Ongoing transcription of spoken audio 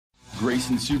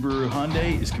Grayson Subaru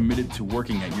Hyundai is committed to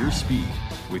working at your speed,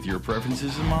 with your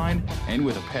preferences in mind, and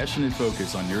with a passionate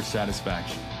focus on your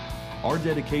satisfaction. Our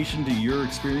dedication to your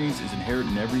experience is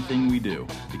inherent in everything we do,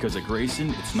 because at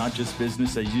Grayson, it's not just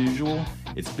business as usual,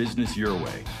 it's business your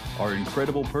way. Our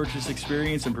incredible purchase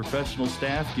experience and professional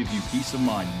staff give you peace of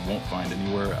mind you won't find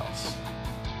anywhere else.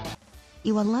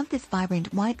 You will love this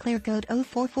vibrant white clear coat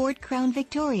 04 Ford Crown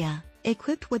Victoria,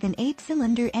 equipped with an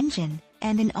 8-cylinder engine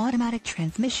and an automatic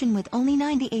transmission with only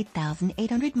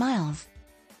 98,800 miles.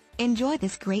 Enjoy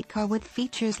this great car with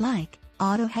features like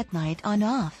auto headlight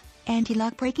on-off,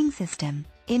 anti-lock braking system,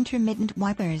 intermittent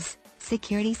wipers,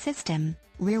 security system,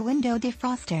 rear window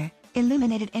defroster,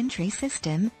 illuminated entry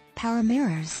system, power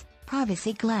mirrors,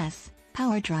 privacy glass,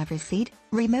 power driver's seat,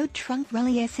 remote trunk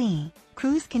relay AC,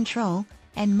 cruise control,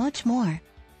 and much more.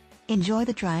 Enjoy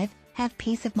the drive, have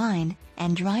peace of mind,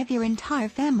 and drive your entire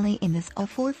family in this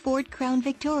 04 Ford Crown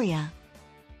Victoria.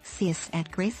 See us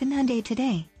at Grayson Hyundai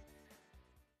today.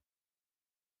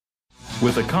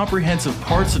 With a comprehensive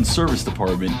parts and service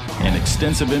department, an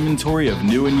extensive inventory of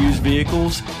new and used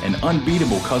vehicles, and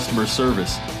unbeatable customer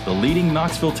service, the leading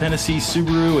Knoxville, Tennessee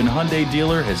Subaru and Hyundai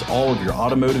dealer has all of your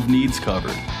automotive needs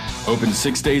covered. Open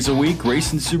 6 days a week,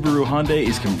 Grayson Subaru Hyundai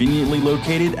is conveniently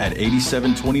located at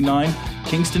 8729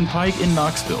 Kingston Pike in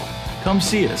Knoxville. Come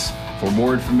see us. For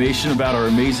more information about our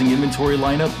amazing inventory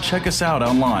lineup, check us out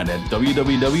online at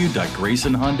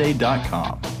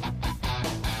www.graysonhyundai.com.